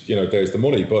interviews. Just, there's the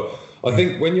money. But I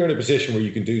think when you're in a position where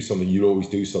you can do something, you always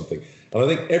do something. And I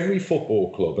think every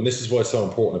football club, and this is why it's so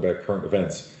important about current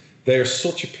events, they are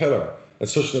such a pillar and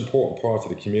such an important part of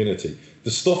the community.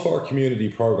 The stuff our community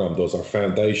program does, our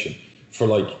foundation, for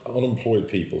like unemployed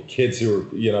people, kids who are,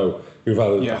 who've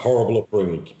had a horrible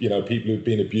upbringing, people who've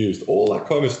been abused, all that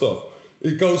kind of stuff.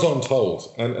 It goes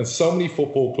untold. And so many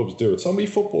football clubs do it. So many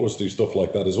footballers do stuff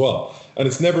like that as well. And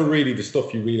it's never really the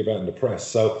stuff you read about in the press.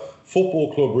 So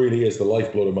football club really is the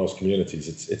lifeblood of most communities.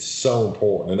 It's so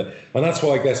important. And that's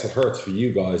why I guess it hurts for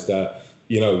you guys that,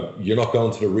 you're not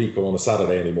going to the Rico on a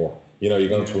Saturday anymore. You're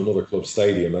going to another club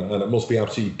stadium. And it must be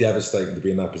absolutely devastating to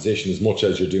be in that position, as much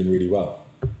as you're doing really well.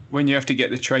 When you have to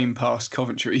get the train past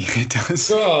Coventry, it does. It's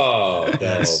a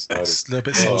little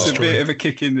bit It's a bit of a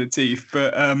kick in the teeth.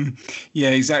 But yeah,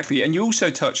 exactly. And you also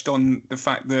touched on the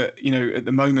fact that, at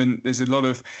the moment, there's a lot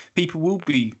of people will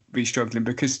be be struggling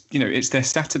because, it's their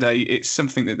Saturday. It's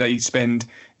something that they spend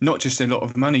not just a lot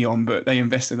of money on, but they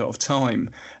invest a lot of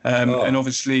time. And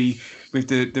obviously with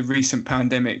the recent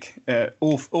pandemic,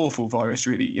 awful virus,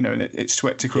 really, and it's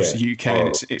swept across the UK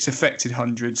and it's affected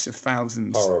hundreds of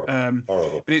thousands.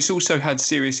 Horrible. But it's also had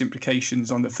serious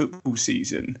implications on the football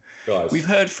season. Guys. We've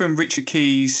heard from Richard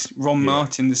Keys, Ron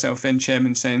Martin, the Southend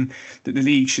chairman, saying that the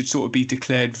league should sort of be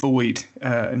declared void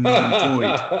and null and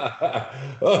void.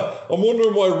 I'm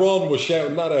wondering why Ron was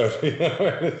shouting that out.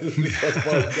 That's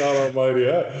my God almighty,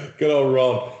 huh? Good old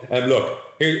Ron. And look,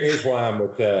 here's where I am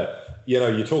with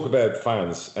you talk about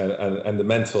fans and the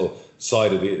mental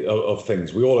side of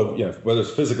things. We all have, whether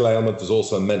it's physical ailment, there's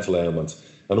also a mental ailment.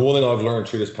 And the one thing I've learned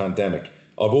through this pandemic,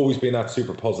 I've always been that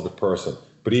super positive person,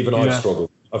 but even I've struggled.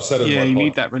 I've said it. Yeah, you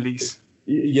need that release.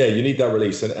 Yeah, you need that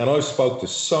release. And I spoke to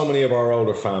so many of our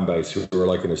older fan base who were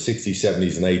like in their 60s,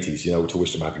 70s and 80s, to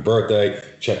wish them happy birthday,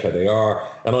 check how they are.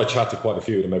 And I chat to quite a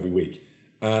few of them every week.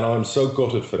 And I'm so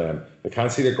gutted for them. They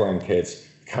can't see their grandkids,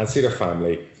 can't see their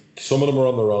family. Some of them are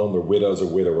on their own, they're widows or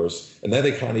widowers, and now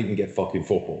they can't even get fucking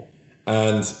football.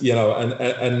 And,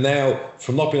 and now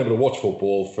from not being able to watch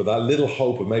football, for that little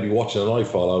hope of maybe watching an eye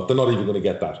fall out, they're not even going to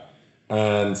get that.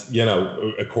 And,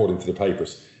 according to the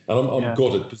papers. And I'm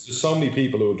gutted because there's so many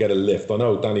people who will get a lift. I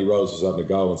know Danny Rose was having a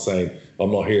go and saying,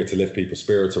 I'm not here to lift people's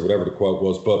spirits or whatever the quote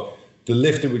was, but the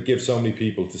lift it would give so many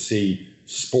people to see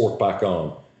sport back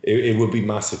on, it would be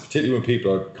massive, particularly when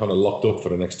people are kind of locked up for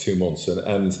the next 2 months.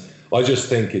 And I just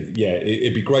think, it'd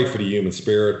be great for the human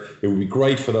spirit. It would be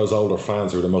great for those older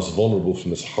fans who are the most vulnerable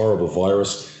from this horrible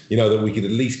virus, that we could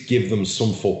at least give them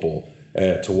some football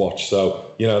to watch.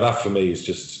 So, that for me is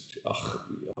just,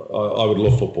 I would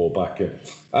love football back.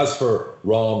 As for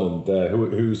Ron and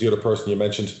who's the other person you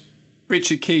mentioned?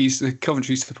 Richard Keys, the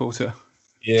Coventry supporter.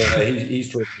 Yeah, he's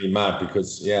driving me mad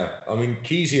because,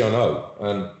 Keysy I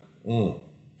know, and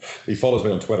he follows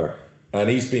me on Twitter. And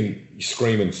he's been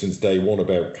screaming since day one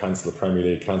about cancel the Premier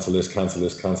League, cancel this, cancel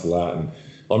that. And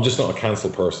I'm just not a cancel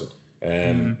person.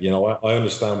 I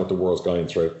understand what the world's going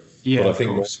through. Yeah, but I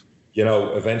think,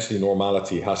 eventually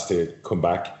normality has to come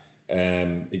back.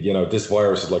 This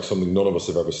virus is like something none of us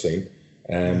have ever seen.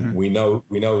 We know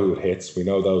who it hits. We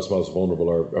know those most vulnerable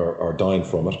are dying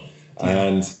from it.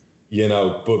 And,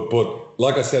 but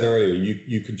like I said earlier,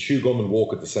 you can chew gum and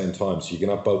walk at the same time. So you can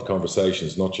have both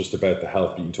conversations, not just about the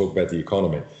health, but you can talk about the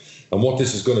economy. And what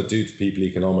this is going to do to people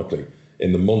economically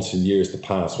in the months and years to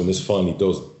pass when this finally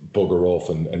does bugger off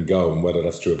and go, and whether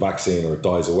that's through a vaccine or it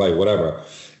dies away, whatever,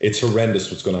 it's horrendous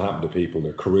what's going to happen to people,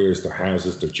 their careers, their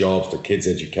houses, their jobs, their kids'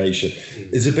 education.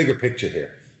 There's a bigger picture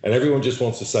here. And everyone just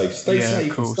wants to say, stay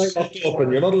safe, stay locked up,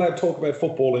 and you're not allowed to talk about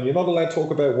football, and you're not allowed to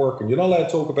talk about work, and you're not allowed to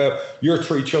talk about your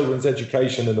 3 children's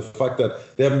education and the fact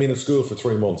that they haven't been in school for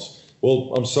 3 months.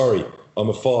 Well, I'm sorry. I'm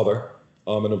a father.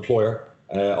 I'm an employer.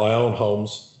 I own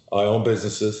homes. I own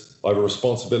businesses. I have a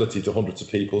responsibility to hundreds of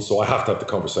people, so I have to have the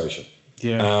conversation.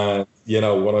 Yeah.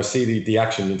 And, when I see the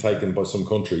action being taken by some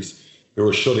countries who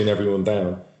are shutting everyone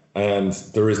down, and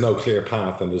there is no clear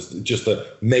path, and there's just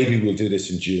maybe we'll do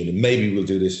this in June and maybe we'll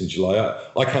do this in July.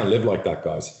 I can't live like that,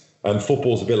 guys. And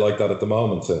football's a bit like that at the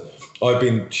moment. I've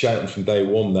been shouting from day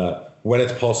one that when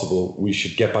it's possible, we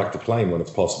should get back to playing when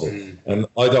it's possible. And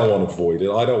I don't want to avoid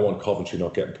it. I don't want Coventry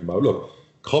not getting promoted. Look,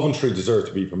 Coventry deserve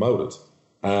to be promoted.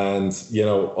 And,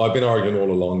 I've been arguing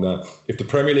all along that if the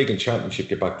Premier League and Championship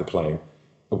get back to playing,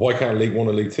 why can't League One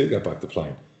and League Two get back to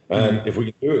playing? And if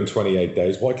we can do it in 28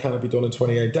 days, why can't it be done in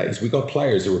 28 days? We've got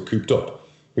players who are cooped up,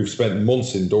 who've spent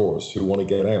months indoors, who want to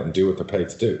get out and do what they're paid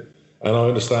to do. And I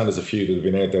understand there's a few that have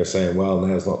been out there saying, well,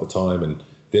 now's not the time, and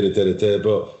did.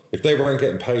 But if they weren't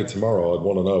getting paid tomorrow, I'd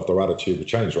want to know if their attitude would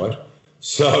change, right?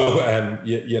 So,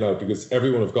 because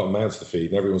everyone have got mouths to feed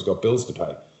and everyone's got bills to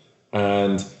pay.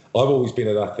 And I've always been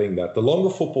at that thing that the longer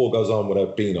football goes on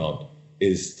without being on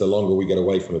is the longer we get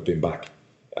away from it being back.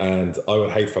 And I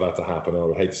would hate for that to happen. I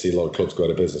would hate to see a lot of clubs go out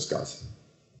of business, guys.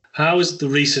 How is the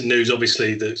recent news,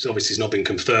 obviously it's not been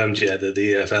confirmed yet, that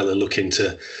the EFL are looking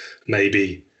to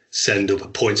maybe send up a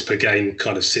points per game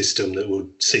kind of system that would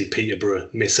see Peterborough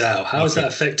miss out? How is that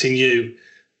affecting you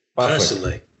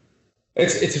personally?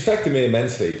 It's affecting me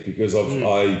immensely because what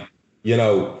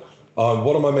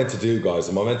am I meant to do, guys?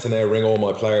 Am I meant to now ring all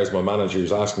my players, my manager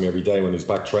who's asking me every day when he's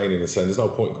back training and saying there's no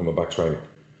point in coming back training?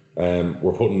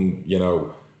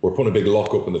 We're putting a big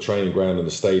lock up in the training ground in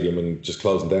the stadium and just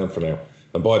closing down for now.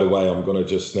 And by the way, I'm going to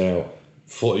just now,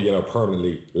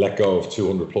 permanently let go of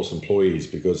 200 plus employees,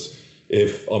 because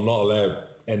if I'm not allowed to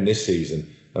end this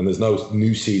season, and there's no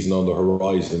new season on the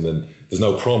horizon and there's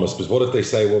no promise. Because what if they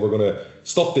say, well, we're going to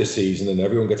stop this season and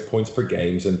everyone gets points per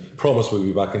games and promise we'll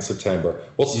be back in September?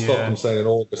 What's to stop them saying in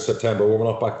August, September, well, we're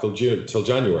not back till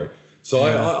January? So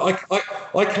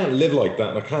I can't live like that,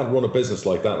 and I can't run a business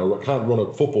like that, and I can't run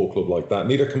a football club like that.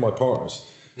 Neither can my partners.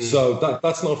 So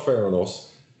that's not fair on us.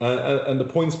 And the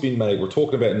point's been made. We're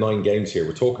talking about 9 games here.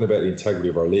 We're talking about the integrity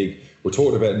of our league. We're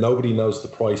talking about nobody knows the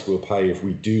price we'll pay if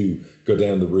we do go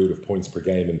down the route of points per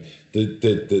game and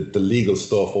the legal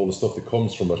stuff, all the stuff that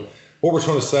comes from it. What we're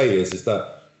trying to say is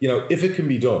that, if it can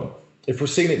be done, if we're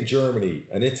seeing it in Germany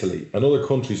and Italy and other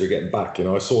countries are getting back,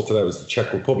 I saw today was the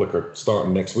Czech Republic are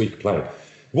starting next week playing.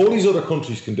 If all these other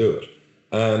countries can do it,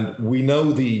 and we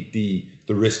know the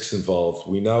risks involved,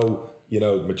 we know,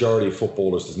 the majority of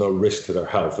footballers, there's no risk to their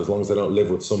health as long as they don't live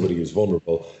with somebody who's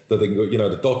vulnerable, that they can go,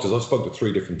 the doctors, I've spoken to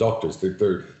 3 different doctors,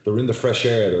 they're in the fresh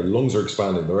air, their lungs are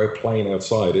expanding, they're out playing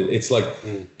outside. It's like,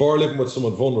 bar living with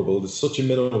someone vulnerable, there's such a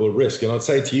minimal risk. And I'd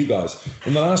say to you guys,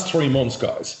 in the last 3 months,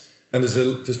 guys, and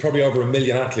there's probably over 1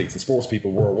 million athletes and sports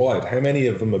people worldwide, how many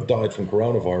of them have died from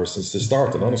coronavirus since they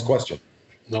started? Honest question.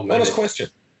 Not many. Honest question.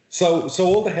 So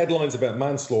all the headlines about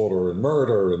manslaughter and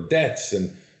murder and deaths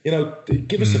and,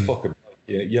 give us a fucking...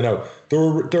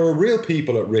 there are real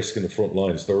people at risk in the front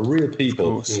lines. There are real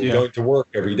people going to work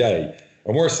every day.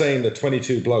 And we're saying that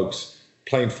 22 blokes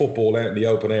playing football out in the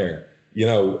open air,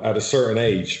 at a certain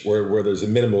age where there's a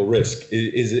minimal risk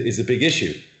is a big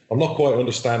issue. I'm not quite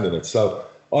understanding it. So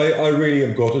I really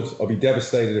am gutted. I'll be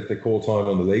devastated if they call time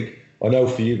on the league. I know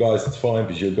for you guys it's fine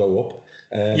because you'll go up.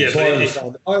 So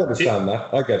I understand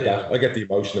that. I get that. I get the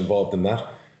emotion involved in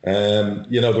that.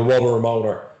 The Rotherham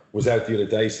owner was out the other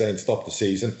day saying stop the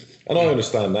season. And I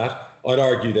understand that. I'd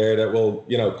argue there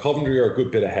that, Coventry are a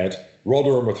good bit ahead.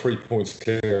 Rotherham are 3 points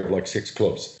clear of 6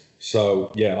 clubs.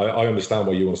 So, I understand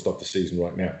why you want to stop the season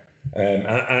right now.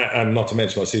 And not to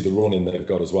mention, I see the run-in that they've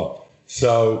got as well.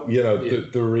 So,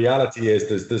 the reality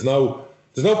is there's no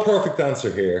perfect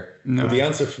answer here. No. But the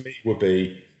answer for me would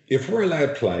be, if we're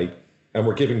allowed play and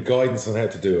we're given guidance on how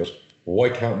to do it, why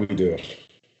can't we do it?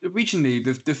 Originally,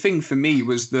 the thing for me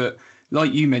was that,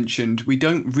 like you mentioned, we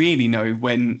don't really know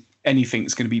when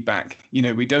anything's going to be back.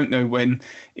 We don't know when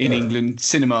in England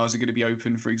cinemas are going to be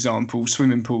open, for example,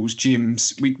 swimming pools,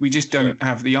 gyms. We just don't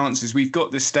have the answers. We've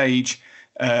got the stage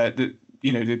that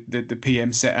the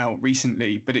PM set out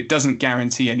recently, but it doesn't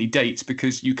guarantee any dates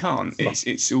because you can't.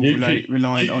 It's all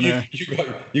reliant on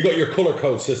you got your colour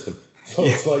code system. So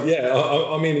it's like,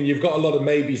 I mean, you've got a lot of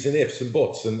maybes and ifs and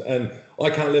buts, and I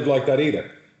can't live like that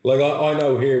either. Like I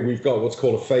know here we've got what's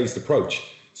called a phased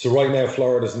approach. So right now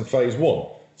Florida's in phase 1.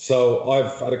 So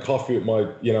I've had a coffee with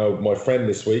my friend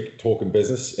this week, talking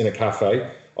business in a cafe.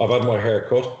 I've had my hair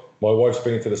cut. My wife's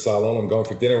been to the salon. I'm going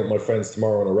for dinner with my friends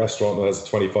tomorrow in a restaurant that has a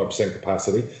 25%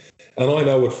 capacity. And I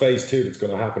know with phase 2 that's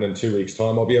going to happen in 2 weeks'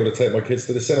 time, I'll be able to take my kids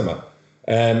to the cinema.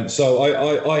 So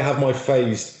I have my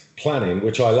phased planning,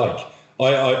 which I like.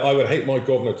 I would hate my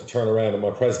governor to turn around and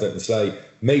my president and say,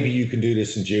 maybe you can do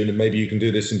this in June and maybe you can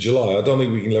do this in July. I don't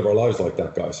think we can live our lives like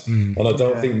that, guys. And I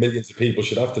don't think millions of people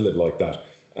should have to live like that.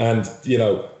 And,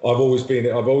 I've always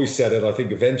said it. I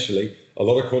think eventually a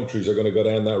lot of countries are going to go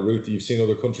down that route that you've seen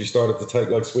other countries started to take,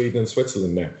 like Sweden and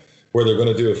Switzerland now, where they're going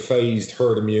to do a phased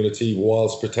herd immunity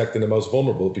whilst protecting the most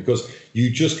vulnerable, because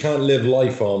you just can't live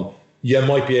life on, you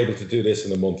might be able to do this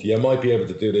in a month. You might be able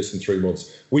to do this in 3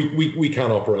 months. We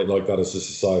can't operate like that as a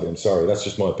society. I'm sorry. That's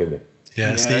just my opinion.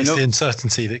 Yeah, it's the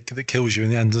uncertainty that kills you in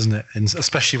the end, doesn't it? And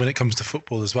especially when it comes to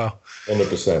football as well.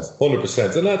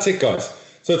 100%. And that's it, guys.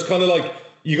 So it's kind of like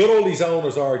you got all these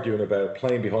owners arguing about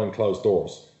playing behind closed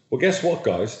doors. Well, guess what,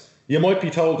 guys? You might be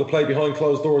told to play behind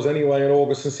closed doors anyway in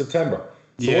August and September.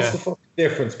 So what's the fucking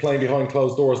difference playing behind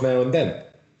closed doors now and then?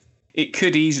 It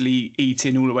could easily eat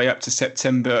in all the way up to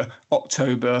September,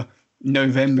 October,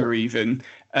 November even.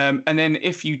 And then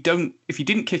if you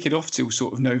didn't kick it off till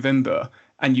sort of November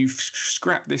and you've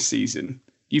scrapped this season,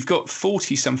 you've got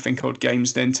 40-something odd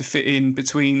games then to fit in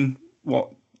between,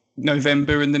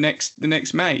 November and the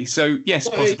next May. So, yes,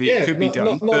 possibly it could be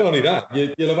done. Not only that,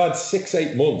 you'll have had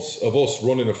 6-8 months of us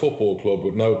running a football club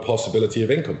with no possibility of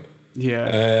income.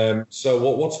 Yeah.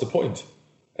 So what's the point?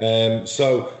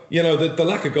 So, the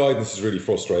lack of guidance is really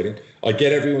frustrating. I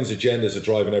get everyone's agendas are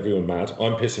driving everyone mad.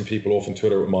 I'm pissing people off on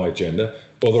Twitter with my agenda.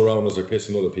 Other owners are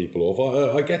pissing other people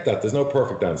off. I get that. There's no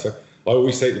perfect answer. I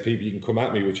always say to people, you can come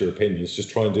at me with your opinions,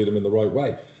 just try and do them in the right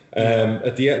way.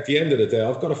 At the end of the day,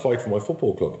 I've got to fight for my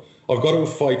football club. I've got to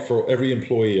fight for every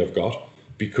employee I've got,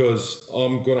 because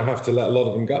I'm going to have to let a lot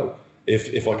of them go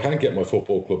if I can't get my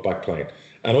football club back playing.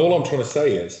 And all I'm trying to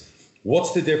say is,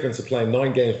 What's the difference of playing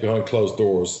 9 games behind closed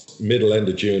doors, middle, end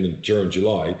of June and during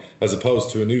July, as opposed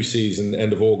to a new season,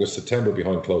 end of August, September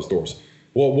behind closed doors?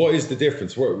 What is the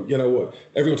difference?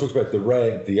 Everyone talks about the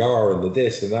red, the R, and the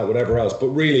this and that, whatever else. But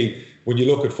really, when you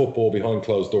look at football behind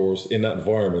closed doors in that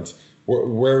environment,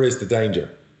 where is the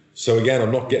danger? So again,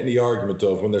 I'm not getting the argument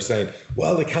of when they're saying,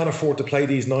 well, they can't afford to play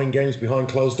these 9 games behind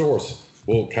closed doors.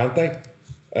 Well, can't they?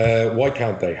 Why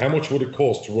can't they? How much would it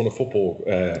cost to run a football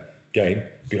game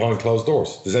behind closed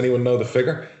doors? Does anyone know the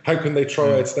figure? How can they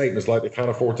throw out statements like they can't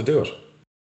afford to do it?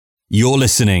 You're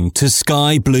listening to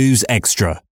Sky Blues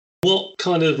Extra. What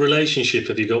kind of relationship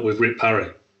have you got with Rick Parry?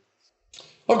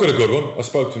 I've got a good one. I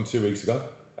spoke to him 2 weeks ago.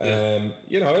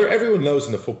 Everyone knows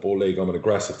in the Football League I'm an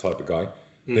aggressive type of guy.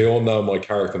 They all know my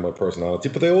character and my personality,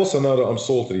 but they also know that I'm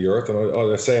salt of the earth,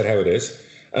 and I say it how it is.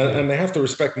 And they have to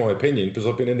respect my opinion because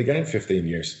I've been in the game 15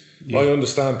 years. I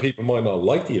understand people might not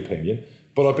like the opinion,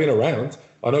 but I've been around.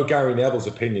 I know Gary Neville's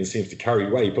opinion seems to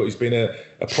carry weight, but he's been a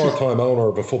part-time owner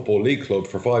of a Football League club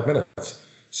for 5 minutes.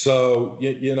 So,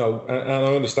 and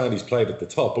I understand he's played at the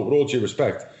top, but with all due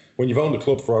respect, when you've owned a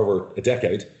club for over a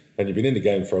decade and you've been in the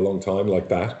game for a long time like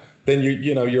that, then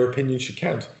your opinion should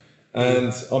count.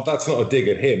 And that's not a dig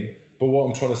at him, but what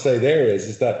I'm trying to say there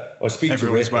is that I speak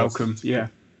everyone's to Rick. Welcome, yeah.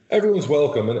 Everyone's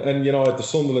welcome. And I had the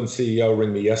Sunderland CEO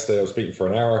ring me yesterday. I was speaking for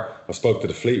an hour. I spoke to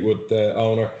the Fleetwood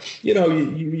owner.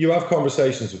 You have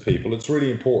conversations with people. It's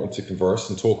really important to converse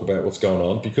and talk about what's going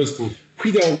on because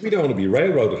we don't want to be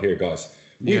railroaded here, guys.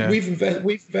 We've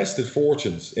invested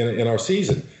fortunes in our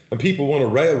season, and people want to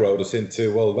railroad us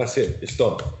into, well, that's it, it's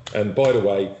done. And by the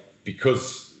way,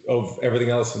 because of everything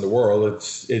else in the world,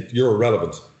 you're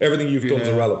irrelevant. Everything you've done is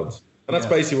irrelevant, and that's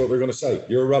basically what they're going to say.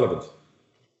 You're irrelevant.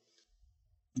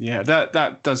 Yeah,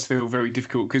 that does feel very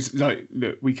difficult because, look,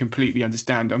 we completely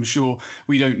understand. I'm sure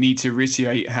we don't need to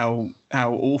reiterate how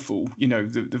awful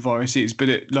the virus is, but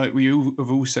we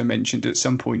have also mentioned at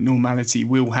some point normality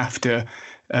will have to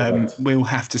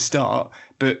start.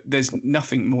 But there's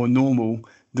nothing more normal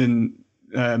than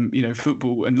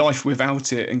football and life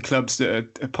without it, and clubs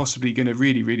that are possibly going to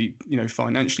really, really,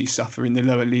 financially suffer in the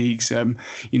lower leagues. I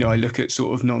look at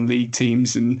sort of non-league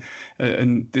teams, and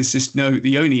there's just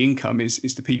the only income is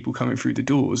the people coming through the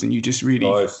doors, and you just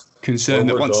really concerned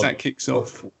that once that kicks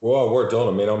off. Well, we're done.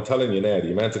 I mean, I'm telling you now,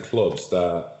 the amount of clubs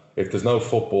that if there's no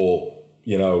football,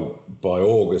 by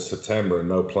August, September, and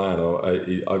no plan,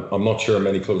 I'm not sure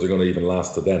many clubs are going to even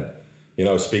last to then.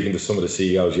 Speaking to some of the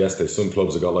CEOs yesterday, some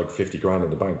clubs have got like 50 grand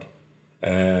in the bank.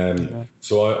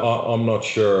 So I'm not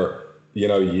sure,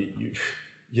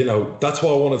 that's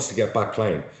why I wanted us to get back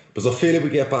playing. Because I feel if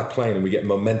we get back playing and we get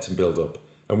momentum build up,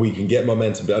 and we can get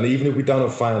momentum, and even if we don't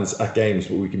have fans at games,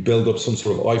 but we can build up some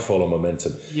sort of I-follow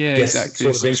momentum. Yeah,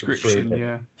 exactly. Sort of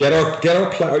subscription, Get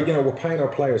our player, we're paying our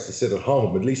players to sit at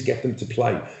home, at least get them to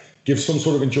play. Give some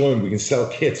sort of enjoyment. We can sell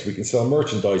kits. We can sell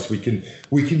merchandise. We can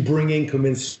bring income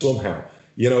in somehow.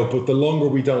 But the longer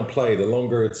we don't play, the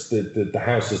longer it's the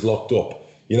house is locked up.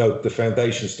 The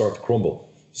foundations start to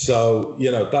crumble. So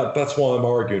that's why I'm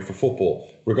arguing for football,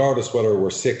 regardless whether we're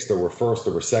 6th or we're 1st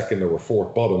or we're 2nd or we're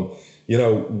 4th bottom.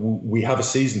 We have a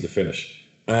season to finish.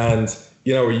 And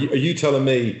are you telling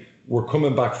me we're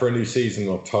coming back for a new season in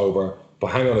October? But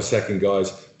hang on a second,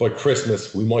 guys. By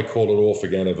Christmas, we might call it off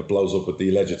again if it blows up with the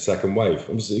alleged second wave.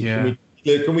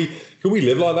 Can we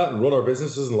live like that and run our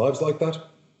businesses and lives like that?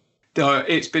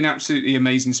 It's been absolutely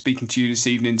amazing speaking to you this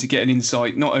evening to get an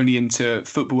insight not only into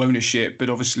football ownership, but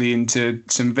obviously into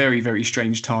some very, very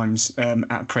strange times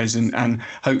at present. And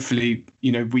hopefully,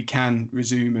 we can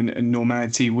resume and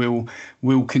normality will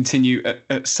continue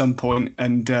at some point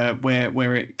and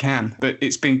where it can. But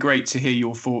it's been great to hear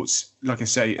your thoughts, like I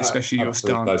say, especially your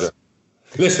stance. Pleasure.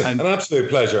 Listen, an absolute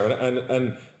pleasure.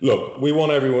 And look, we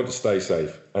want everyone to stay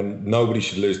safe, and nobody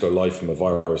should lose their life from a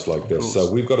virus like this. So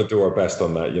we've got to do our best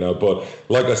on that, But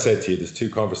like I said to you, there's 2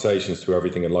 conversations to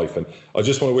everything in life. And I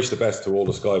just want to wish the best to all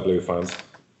the Sky Blue fans.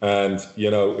 And,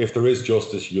 if there is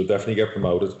justice, you'll definitely get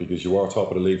promoted because you are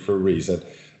top of the league for a reason.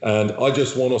 And I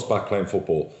just want us back playing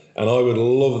football. And I would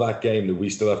love that game that we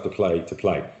still have to play.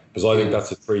 Because I think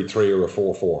that's a 3-3 or a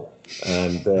 4-4.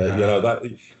 And,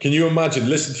 that can you imagine,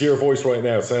 listen to your voice right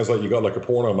now. It sounds like you got like a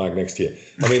porno mag next to you.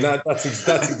 I mean, that's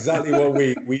exactly what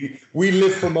we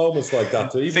live for moments like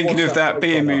that. So thinking of that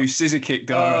BMU scissor kick,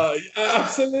 Dara.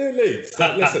 Absolutely.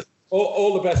 So, listen,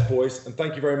 all the best, boys. And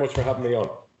thank you very much for having me on.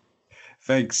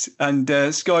 Thanks. And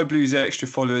Sky Blues Extra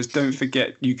followers, don't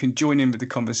forget you can join in with the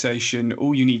conversation.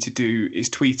 All you need to do is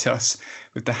tweet us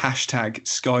with the hashtag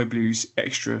Sky Blues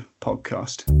Extra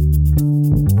podcast.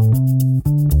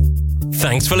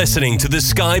 Thanks for listening to the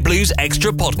Sky Blues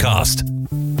Extra podcast.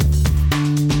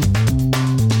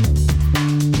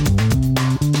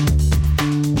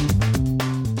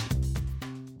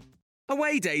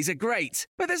 Away days are great,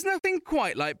 but there's nothing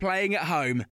quite like playing at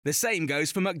home. The same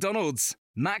goes for McDonald's.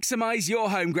 Maximise your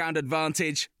home ground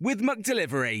advantage with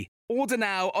McDelivery. Order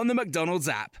now on the McDonald's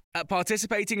app. At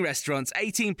participating restaurants,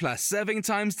 18 plus, serving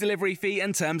times, delivery fee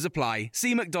and terms apply.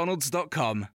 See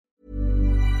mcdonalds.com.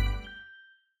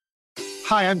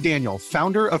 Hi, I'm Daniel,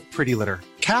 founder of Pretty Litter.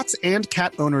 Cats and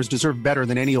cat owners deserve better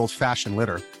than any old-fashioned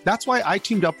litter. That's why I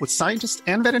teamed up with scientists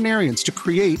and veterinarians to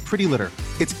create Pretty Litter.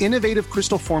 Its innovative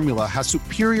crystal formula has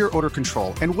superior odor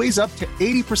control and weighs up to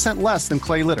 80% less than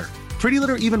clay litter. Pretty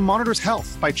Litter even monitors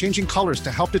health by changing colors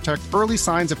to help detect early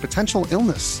signs of potential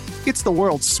illness. It's the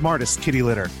world's smartest kitty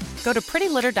litter. Go to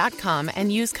prettylitter.com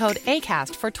and use code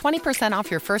ACAST for 20%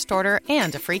 off your first order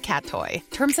and a free cat toy.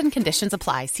 Terms and conditions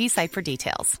apply. See site for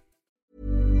details.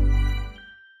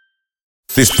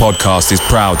 This podcast is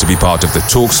proud to be part of the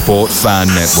TalkSport Fan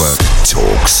Network.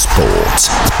 TalkSport.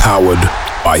 Powered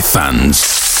by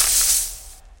fans.